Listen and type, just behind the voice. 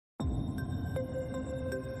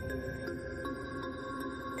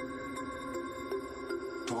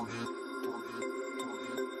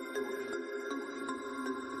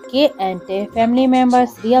K and T family members,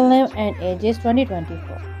 real name and age is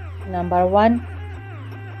 2024. Number 1.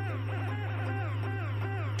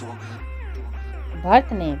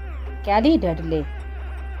 Birth name Kaylee Dudley,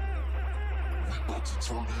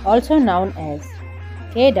 also known as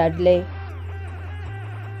K. Dudley.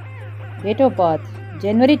 Date of birth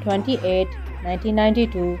January 28,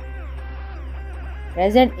 1992.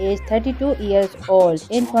 Present age 32 years old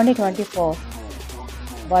in 2024.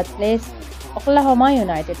 Birthplace Oklahoma,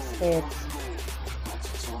 United States.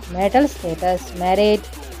 Marital status married.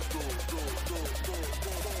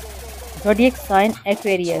 Zodiac sign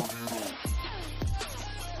Aquarius.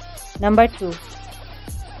 Number 2.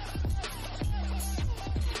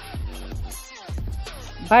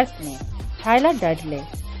 Birth name Tyler Dudley,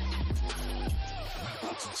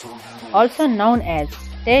 also known as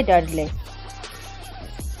Tay Dudley.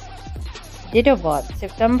 Date of birth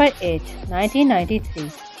September 8,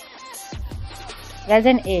 1993.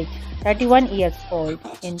 Present age 31 years old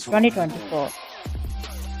in 2024.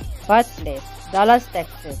 Birthplace Dallas,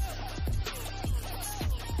 Texas.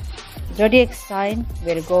 Zodiac sign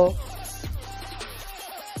Virgo.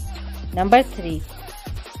 Number 3.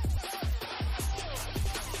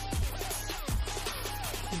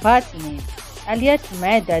 Birth name Elliott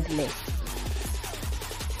Mae Dudley.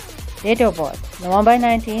 Date of birth November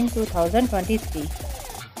 19, 2023.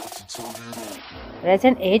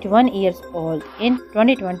 Present age 1 year old in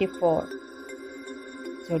 2024.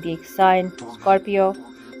 Zodiac sign Scorpio.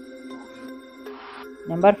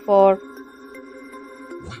 Number 4.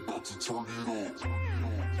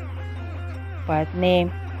 Birth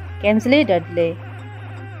name Kinsley Dudley.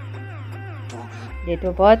 Date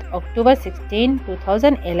of birth October 16,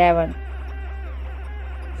 2011.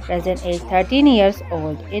 Present age 13 years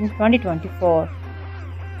old in 2024.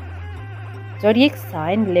 Zodiac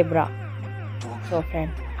sign Libra. So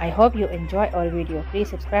friend, I hope you enjoy our video. Please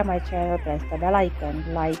subscribe my channel, press the bell icon,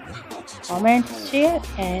 like, comment, share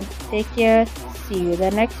and take care. See you in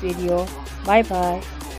the next video. Bye bye.